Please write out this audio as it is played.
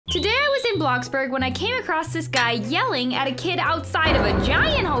Today I was in Bloxburg when I came across this guy yelling at a kid outside of a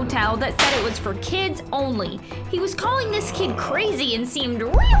giant hotel that said it was for kids only. He was calling this kid crazy and seemed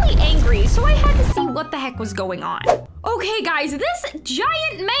really angry, so I had to see what the heck was going on. Okay guys, this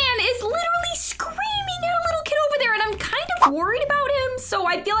giant man is literally screaming at a little kid over there and I'm kind of worried about him, so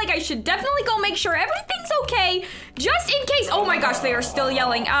I feel like I should definitely go make sure everything's okay, just in case. Oh my gosh, they are still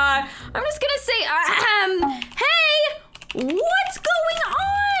yelling. I'm just gonna say, hey, what's going on?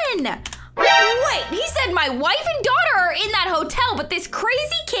 Wait, he said my wife and daughter are in that hotel, but this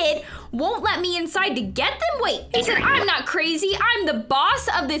crazy kid won't let me inside to get them? Wait, he said I'm not crazy, I'm the boss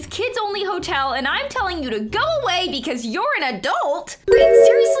of this kids-only hotel, and I'm telling you to go away because you're an adult? Wait,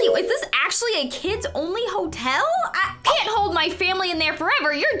 seriously, is this actually a kids-only hotel? I can't hold my family in there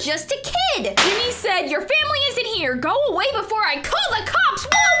forever, you're just a kid. Jimmy said, your family isn't here, go away before I call the cops.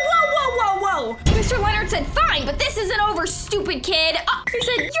 Whoa, whoa, whoa, whoa, whoa. Mr. Leonard said, fine, but this isn't over, stupid kid. He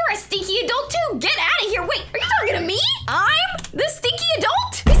said, you're a stinky adult too, get out of here. Wait, are you talking to me? I'm the stinky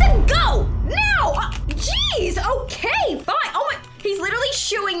adult? He said, go, now. Jeez, okay, fine. Oh my, he's literally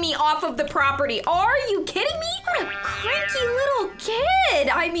shooing me off of the property. Are you kidding me? What a cranky little kid.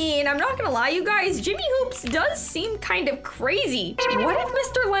 I mean, I'm not gonna lie, you guys, Jimmy Hoops does seem kind of crazy. What if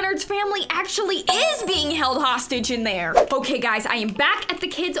Mr. Leonard's family actually is being held hostage in there? Okay, guys, I am back at the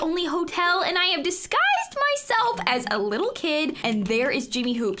kids-only hotel, and I have disguised myself as a little kid, and there is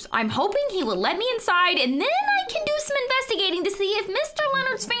Jimmy Hoops. I'm hoping he will let me inside, and then I can do some investigating to see if Mr.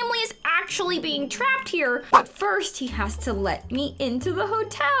 Leonard's family is actually being trapped here. But first, he has to let me into the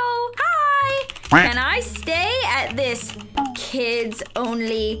hotel. Hi! Can I stay at this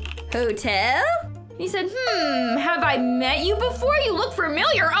kids-only hotel? He said, have I met you before? You look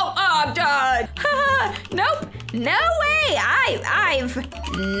familiar. Nope, no way. I've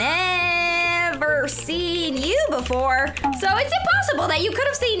never seen you before, so it's impossible that you could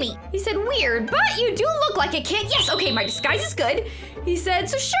have seen me. He said, weird, but you do look like a kid. Yes, okay, my disguise is good. He said,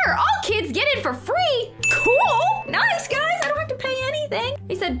 so sure, all kids get in for free. Cool, nice guys, I don't have to pay anything.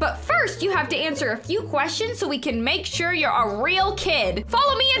 He said, but first you have to answer a few questions so we can make sure you're a real kid.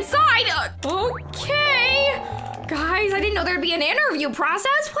 Follow me inside. Okay. Guys, I didn't know there'd be an interview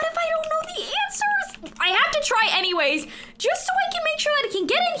process. What if I don't know the answers? I have to try anyways, just so I can make sure that I can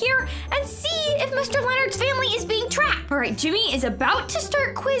get in here and see if Mr. Leonard's family is being trapped. All right, Jimmy is about to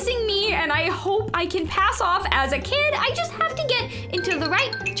start quizzing me, and I hope I can pass off as a kid. I just have to get into the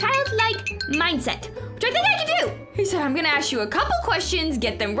right childlike mindset, which I think I can do. He said, I'm gonna ask you a couple questions,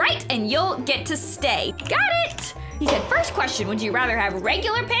 get them right, and you'll get to stay. Got it. He said, first question, would you rather have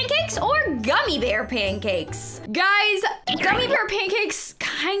regular pancakes or gummy bear pancakes? Guys, gummy bear pancakes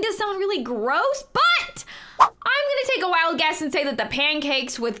kind of sound really gross, but I'm gonna take a wild guess and say that the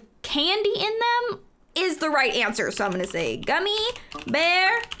pancakes with candy in them is the right answer. So I'm gonna say gummy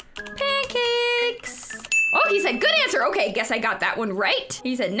bear pancakes. Oh, he said, good answer. Okay, guess I got that one right.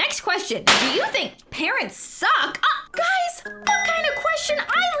 He said, next question, do you think parents suck? Guys, what kind of question?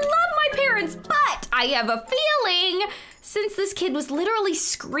 I love my parents, but I have a feeling since this kid was literally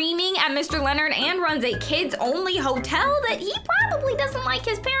screaming at Mr. Leonard and runs a kids-only hotel that he probably doesn't like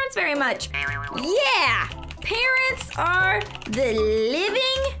his parents very much. Yeah, parents are the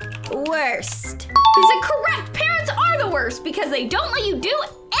living worst. He said, correct, parents are the worst because they don't let you do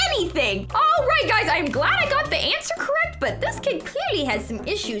anything. All right, guys, I'm glad I got the answer correct, but this kid clearly has some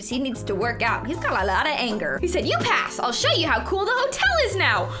issues he needs to work out. He's got a lot of anger. He said, you pass. I'll show you how cool the hotel is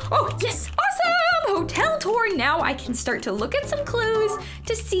now. Oh, yes, awesome. Hotel tour. Now I can start to look at some clues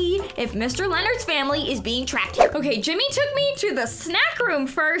to see if Mr. Leonard's family is being trapped here. Okay, Jimmy took me to the snack room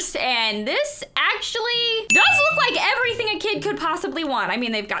first, and this actually does look like everything a kid could possibly want. I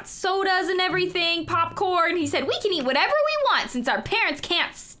mean, they've got sodas and everything, popcorn. He said, we can eat whatever we want since our parents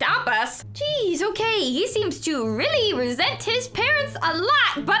can't stop us. Jeez, okay, he seems to really resent his parents a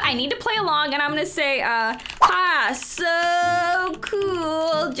lot, but I need to play along, and I'm gonna say, so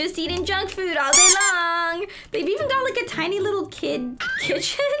cool, just eating junk food all day long. They've even got like a tiny little kid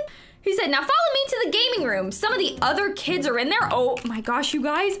kitchen. He said, now follow me to the gaming room. Some of the other kids are in there. Oh my gosh, you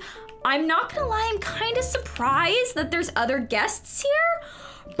guys, I'm not gonna lie, I'm kind of surprised that there's other guests here.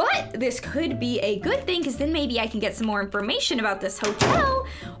 But this could be a good thing because then maybe I can get some more information about this hotel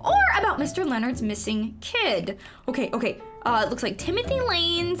or about Mr. Leonard's missing kid. Okay. It looks like Timothy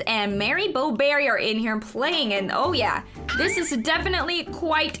Lanes and Mary Bowberry are in here playing, and oh yeah, this is definitely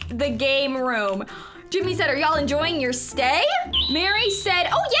quite the game room. Jimmy said, are y'all enjoying your stay? Mary said,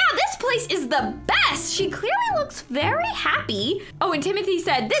 oh yeah, this place is the best. She clearly looks very happy. Oh, and Timothy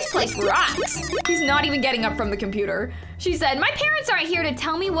said, this place rocks. He's not even getting up from the computer. She said, my parents aren't here to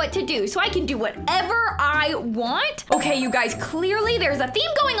tell me what to do, so I can do whatever I want. Okay, you guys, clearly there's a theme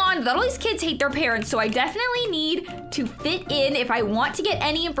going on that all these kids hate their parents, so I definitely need to fit in if I want to get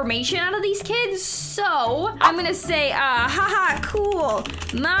any information out of these kids. So I'm gonna say, haha, cool.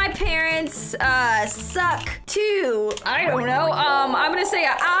 My parents, suck too. I don't know. I'm gonna say,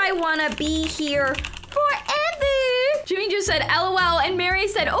 I wanna be here forever. Jimmy just said LOL, and Mary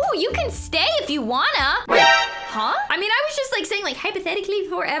said, oh, you can stay if you wanna. Wait, huh? I mean, I was just like saying like hypothetically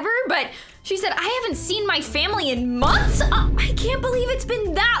forever, but she said, I haven't seen my family in months. I can't believe it's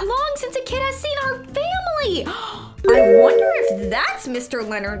been that long since a kid has seen our family. I wonder if that's Mr.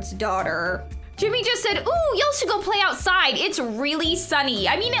 Leonard's daughter. Jimmy just said, ooh, y'all should go play outside. It's really sunny.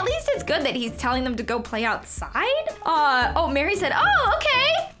 I mean, at least it's good that he's telling them to go play outside. Oh, Mary said, oh,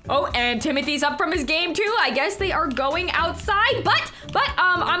 okay. Oh, and Timothy's up from his game too. I guess they are going outside, but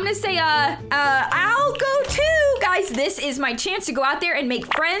I'm gonna say, I'll go too. Guys, this is my chance to go out there and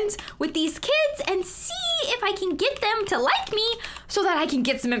make friends with these kids and see if I can get them to like me so that I can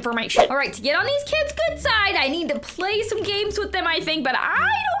get some information. All right, to get on these kids' good side, I need to play some games with them, I think, but I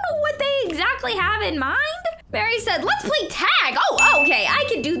don't know what they exactly have in mind. Mary said, let's play tag. Oh, okay, I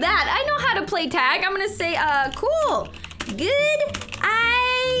can do that. I know how to play tag. I'm gonna say, cool. Good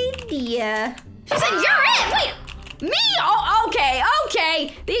idea. She said, you're it. Wait, me? Oh,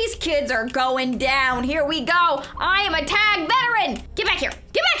 okay. These kids are going down. Here we go. I am a tag veteran. Get back here.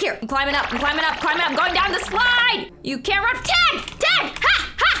 I'm climbing up. I'm going down the slide. You can't run. Tag.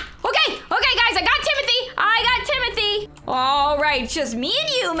 Ha. Okay, guys, I got Timothy. All right, it's just me and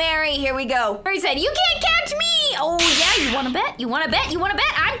you, Mary. Here we go. Mary said, you can't catch me. Oh, yeah, you wanna bet?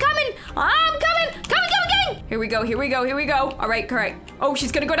 I'm coming. Coming. Here we go. All right, correct. Oh,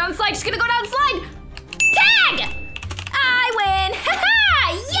 she's gonna go down the slide. Tag! I win.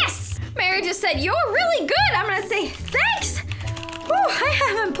 Yes! Mary just said, you're really good. I'm gonna say, thanks. Whew, I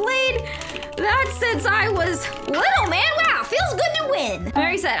haven't played that since I was little, man. Wow, feels good to win.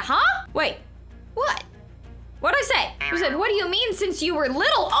 Mary said, huh? Wait, what? What'd I say? She said, what do you mean since you were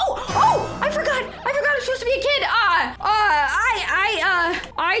little? Oh, I forgot I'm supposed to be a kid.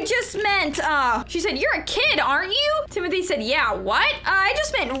 I just meant, she said, you're a kid, aren't you? Timothy said, yeah, what? I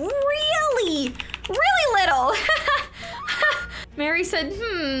just meant really little. Mary said,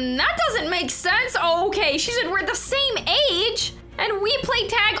 that doesn't make sense. Okay, she said, we're the same age and we play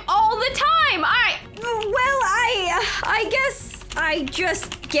tag all the time. I guess I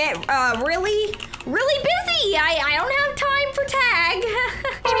just get, really busy. I don't have time for tag.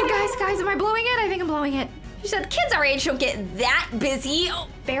 Oh, guys, am I blowing it? I think I'm blowing it. She said, kids our age don't get that busy. Oh,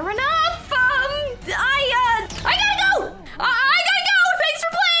 fair enough. I gotta go. Thanks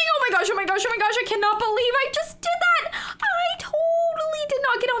for playing. Oh my gosh. I cannot believe I just did that. I totally did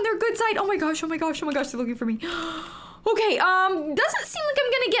not get on their good side. Oh my gosh. They're looking for me. Okay, doesn't seem like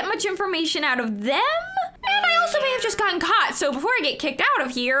I'm gonna get much information out of them. And I also may have just gotten caught. So before I get kicked out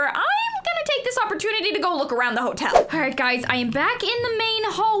of here, I'm gonna take this opportunity to go look around the hotel. All right, guys, I am back in the main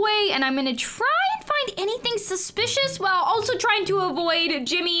hallway and I'm gonna try and find anything suspicious while also trying to avoid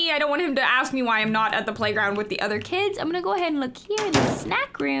Jimmy. I don't want him to ask me why I'm not at the playground with the other kids. I'm gonna go ahead and look here in the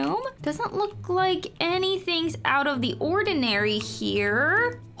snack room. Doesn't look like anything's out of the ordinary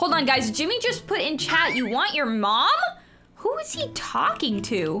here. Hold on, guys. Jimmy just put in chat, you want your mom? Who is he talking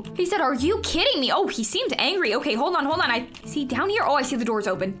to? He said, are you kidding me? Oh, he seemed angry. Okay, hold on. Is he down here? Oh, I see the door's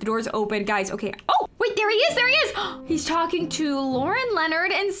open. The door's open, guys. Okay. Oh, wait, there he is. He's talking to Lauren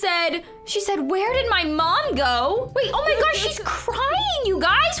Leonard and she said, where did my mom go? Wait, oh my gosh, she's crying, you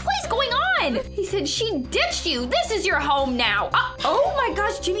guys. What is going on? He said, she ditched you. This is your home now. Oh my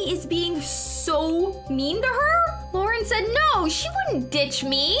gosh, Jimmy is being so mean to her. Lauren said, no, she wouldn't ditch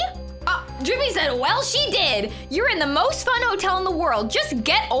me. Jimmy said, well, she did. You're in the most fun hotel in the world. Just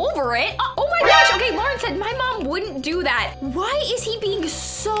get over it. Oh my gosh. Okay, Lauren said, my mom wouldn't do that. Why is he being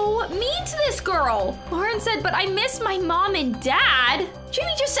so mean to this girl? Lauren said, but I miss my mom and dad.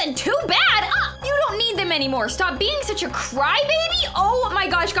 Jimmy just said, too bad. You don't need them anymore. Stop being such a crybaby. Oh my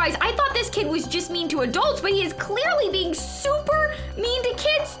gosh, guys. I thought this kid was just mean to adults, but he is clearly being super mean to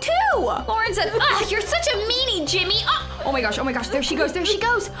kids too. Lauren said, you're such a meanie, Jimmy. Oh my gosh. There she goes.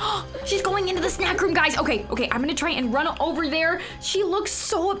 She's going into the snack room, guys. Okay. I'm gonna try and run over there. She looks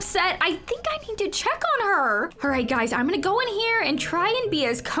so upset. I think I need to check on her. All right, guys, I'm gonna go in here and try and be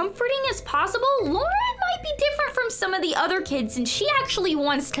as comforting as possible. Lauren might be different from some of the other kids, and she actually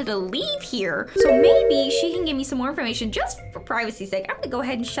wants to leave here. So maybe she can give me some more information just for privacy's sake. I'm gonna go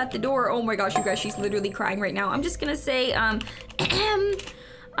ahead and shut the door. Oh my gosh, you guys, she's literally crying right now. I'm just gonna say, hi,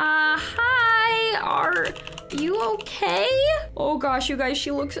 you okay? Oh gosh, you guys,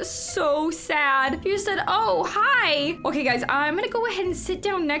 she looks so sad. She said, oh, hi. Okay, guys, I'm gonna go ahead and sit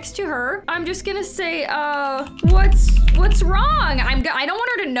down next to her. I'm just gonna say, what's wrong? I don't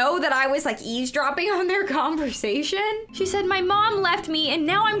want her to know that I was like eavesdropping on their conversation. She said, my mom left me and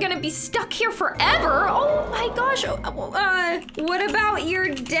now I'm gonna be stuck here forever. Oh my gosh. What about your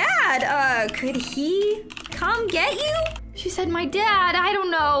dad? Could he come get you? She said, my dad, I don't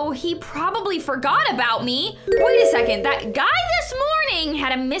know. He probably forgot about me. Wait a second, that guy this morning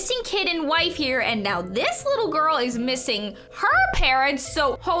had a missing kid and wife here, and now this little girl is missing her parents.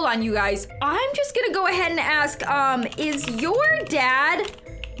 So hold on, you guys. I'm just gonna go ahead and ask, is your dad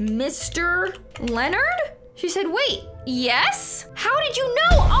Mr. Leonard? She said, wait, yes? How did you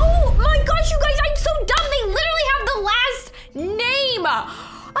know? Oh my gosh, you guys, I'm so dumb. They literally have the last name.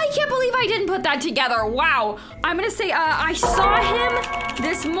 I can't believe I didn't put that together. Wow. I'm gonna say, I saw him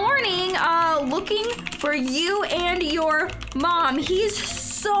this morning, looking for you and your mom. He's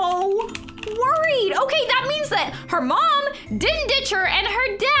so worried. Okay, that means that her mom didn't ditch her and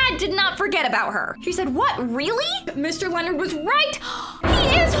her dad did not forget about her. She said, what, really? Mr. Leonard was right.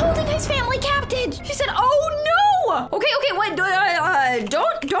 He is holding his family captive. She said, oh no. Okay, wait,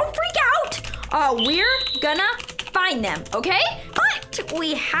 don't freak out. We're gonna find them, okay? But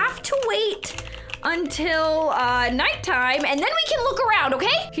we have to wait until nighttime and then we can look around,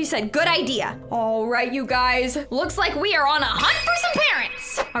 okay? She said, good idea. All right, you guys, looks like we are on a hunt for some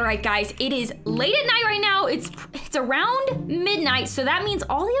parents. All right, guys, it is late at night right now. It's around midnight, so that means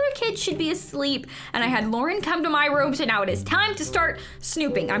all the other kids should be asleep. And I had Lauren come to my room, so now it is time to start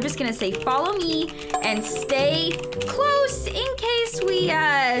snooping. I'm just gonna say, follow me and stay close in case we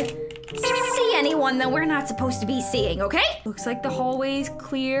see anyone that we're not supposed to be seeing, okay? Looks like the hallway's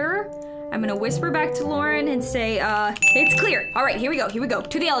clear. I'm gonna whisper back to Lauren and say, it's clear. All right, here we go.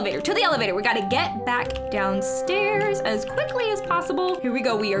 To the elevator. We gotta get back downstairs as quickly as possible. Here we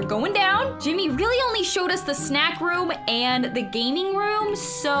go, we are going down. Jimmy really only showed us the snack room and the gaming room,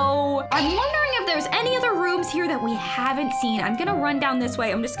 so I'm wondering if there's any other rooms here that we haven't seen. I'm gonna run down this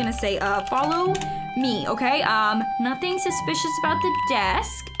way. I'm just gonna say, follow me, okay? Nothing suspicious about the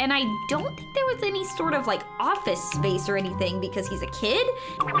desk, and I don't think there was any sort of like office space or anything because he's a kid.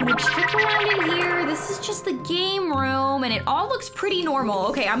 I'm gonna check around in here. This is just the game room, and it all looks pretty normal.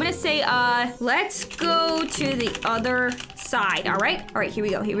 Okay, I'm gonna say, let's go to the other side, all right? All right, here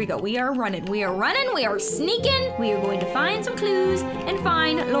we go. We are running, we are sneaking. We are going to find some clues and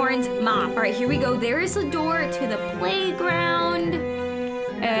find Lauren's mom. All right, here we go. There is the door to the playground,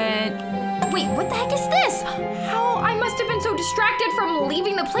 and wait, what the heck is this? How I must have been so distracted from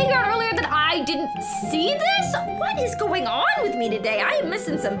leaving the playground earlier that I didn't see this? What is going on with me today? I am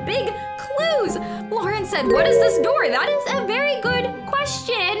missing some big clues. Lauren said, what is this door? That is a very good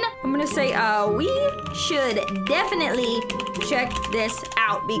question. I'm gonna say, we should definitely check this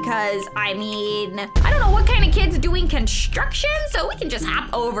out because, I mean, I don't know what kind of kid's doing construction, so we can just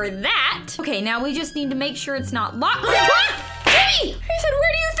hop over that. Okay, now we just need to make sure it's not locked. Jimmy! He said,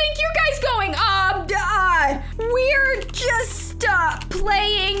 where do you think you guys going? We're just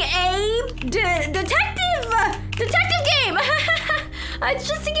playing a detective game. It's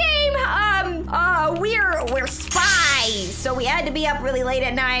just a game. We're spies, so we had to be up really late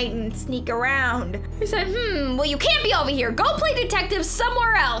at night and sneak around. He said, well, you can't be over here. Go play detective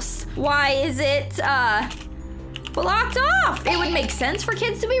somewhere else. Why is it blocked off? It would make sense for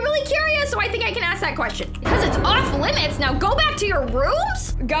kids to be really curious, so I think I can ask that question. Because it's off limits, now go back to your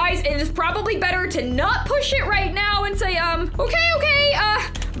rooms? Guys, it is probably better to not push it right now and say, okay,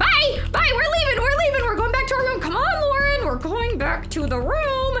 bye, we're leaving, we're going back to our room. Come on, Lauren, we're going back to the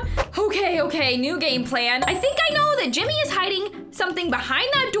room. Okay, new game plan. I think I know that Jimmy is hiding something behind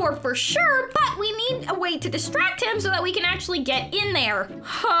that door for sure, but we need a way to distract him so that we can actually get in there.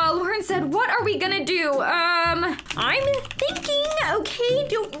 Lauren said, what are we gonna do? I'm thinking, okay,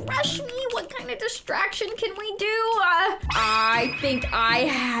 don't rush me. What kind of distraction can we do? I think I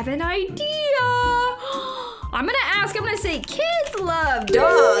have an idea. I'm gonna say, kids love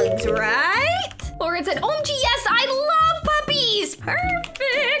dogs, right? Lauren said, OMG, yes, I love puppies. Perfect.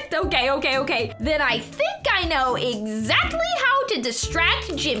 Okay. Then I think I know exactly how to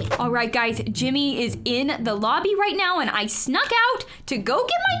distract Jimmy. All right, guys, Jimmy is in the lobby right now, and I snuck out to go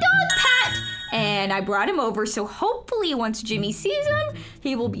get my dog, Pat. And I brought him over, so hopefully once Jimmy sees him,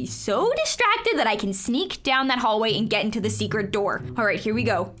 he will be so distracted that I can sneak down that hallway and get into the secret door. All right, here we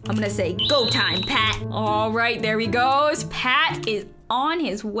go. I'm gonna say, go time, Pat. All right, there he goes. Pat is on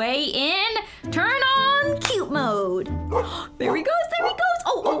his way in. Turn on cute mode. There he goes.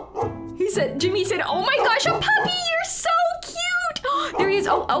 Oh. Jimmy said, oh my gosh, a puppy, you're so cute. There he is.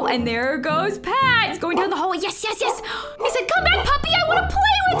 Oh, and there goes Pat. He's going down the hallway. Yes. He said, come back, puppy. I want to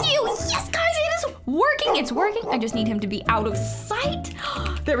play with you. Yes, guys, it is working. It's working. I just need him to be out of sight.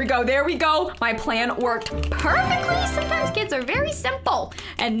 There we go. My plan worked perfectly. Sometimes kids are very simple.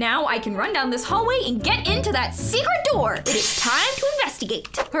 And now I can run down this hallway and get into that secret door. It is time to investigate.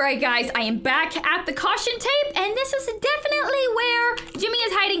 All right, guys, I am back at the caution tape, and this is definitely where Jimmy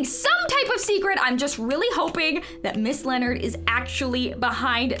is hiding some type of secret. I'm just really hoping that Miss Leonard is actually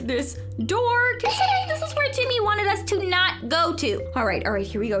behind this door, considering this is where Jimmy wanted us to not go to. All right,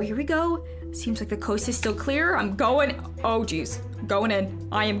 here we go. Seems like the coast is still clear. I'm going, oh geez, going in.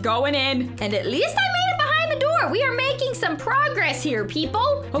 I am going in, and at least I made it behind the door. We are making some progress here,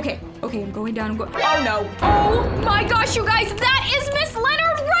 people. Okay, I'm going down, oh no. Oh my gosh, you guys, that is Miss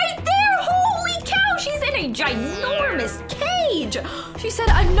Leonard right there. Holy cow, she's in a ginormous cage. She said,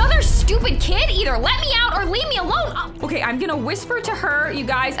 another stupid kid, either let me out or leave me alone. Okay, I'm gonna whisper to her, you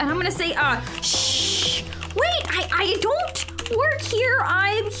guys, and I'm gonna say, shh. Wait, I don't work here.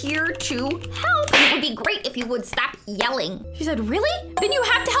 I'm here to help. It would be great if you would stop yelling. She said, really? Then you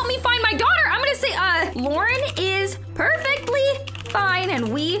have to help me find my daughter. I'm gonna say, Lauren is perfectly fine,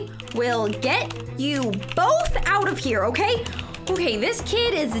 and we will get you both out of here, okay? Okay, this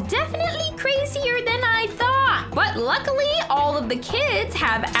kid is definitely crazier than I thought. But luckily, all of the kids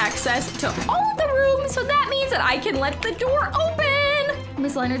have access to all of the rooms, so that means that I can let the door open.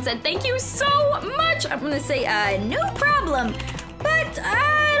 Miss Leonard said, thank you so much. I'm gonna say, no problem. But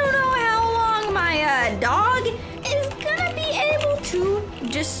I don't know how long my dog is gonna be able to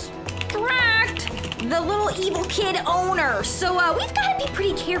distract the little evil kid owner. So we've gotta be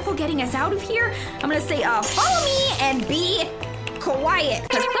pretty careful getting us out of here. I'm gonna say, follow me and be quiet,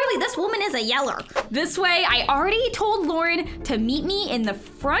 because clearly this woman is a yeller. This way, I already told Lauren to meet me in the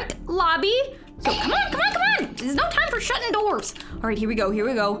front lobby. So come on. There's no time for shutting doors. All right, here we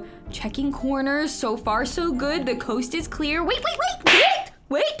go. Checking corners. So far, so good. The coast is clear. Wait.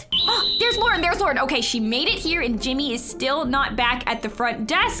 Oh, there's Lauren. Okay, she made it here, and Jimmy is still not back at the front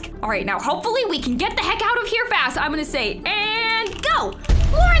desk. All right, now hopefully we can get the heck out of here fast. I'm gonna say, and go.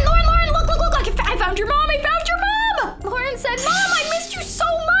 Lauren, look. I found your mom. Lauren said, Mom, I missed you so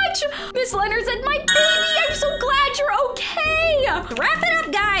much. Miss Leonard said, my baby, I'm so glad you're okay. Wrap it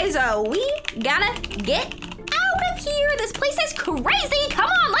up, guys. We gotta get out of here. This place is crazy. Come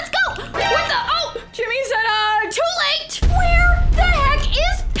on, let's go. What the? Oh, Jimmy said, too late. Where the heck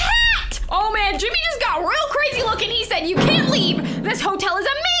is Pat? Oh man, Jimmy just got real crazy looking. He said, you can't leave. This hotel is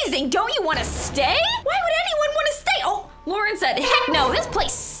amazing. Don't you want to stay? Why would anyone want to stay? Oh, Lauren said, heck no, this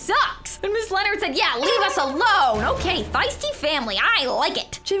place sucks. And Miss Leonard said, yeah, leave us alone. Okay, feisty family, I like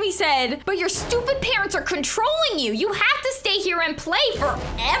it. Jimmy said, but your stupid parents are controlling you. You have to stay here and play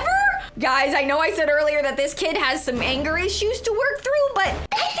forever? Guys, I know I said earlier that this kid has some anger issues to work through, but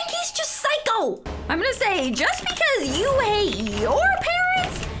I think he's just psycho. I'm gonna say, just because you hate your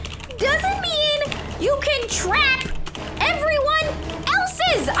parents doesn't mean you can trap everyone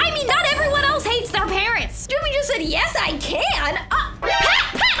else's. I mean, not everyone else hates their parents. Jimmy just said, yes, I can.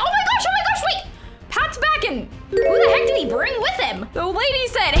 Pat, oh my gosh, wait. Pat's back, and who the heck did he bring with him? The lady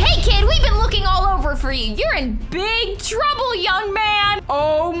said, hey kid, we've been looking all over for you. You're in big trouble, young man.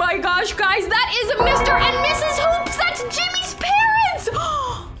 Oh my gosh, guys, that is Mr. and Mrs. Hoops. That's Jimmy's parents.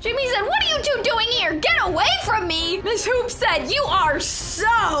 Jimmy said, what are you two doing here? Get away from me. Miss Hoops said, you are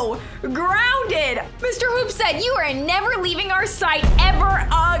so grounded. Mr. Hoops said, you are never leaving our sight ever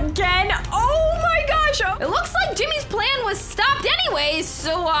again. Oh my gosh. It looks like Jimmy's plan was stopped anyways,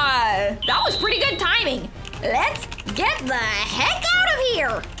 so that was pretty good timing. Let's get the heck out of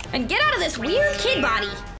here and get out of this weird kid body.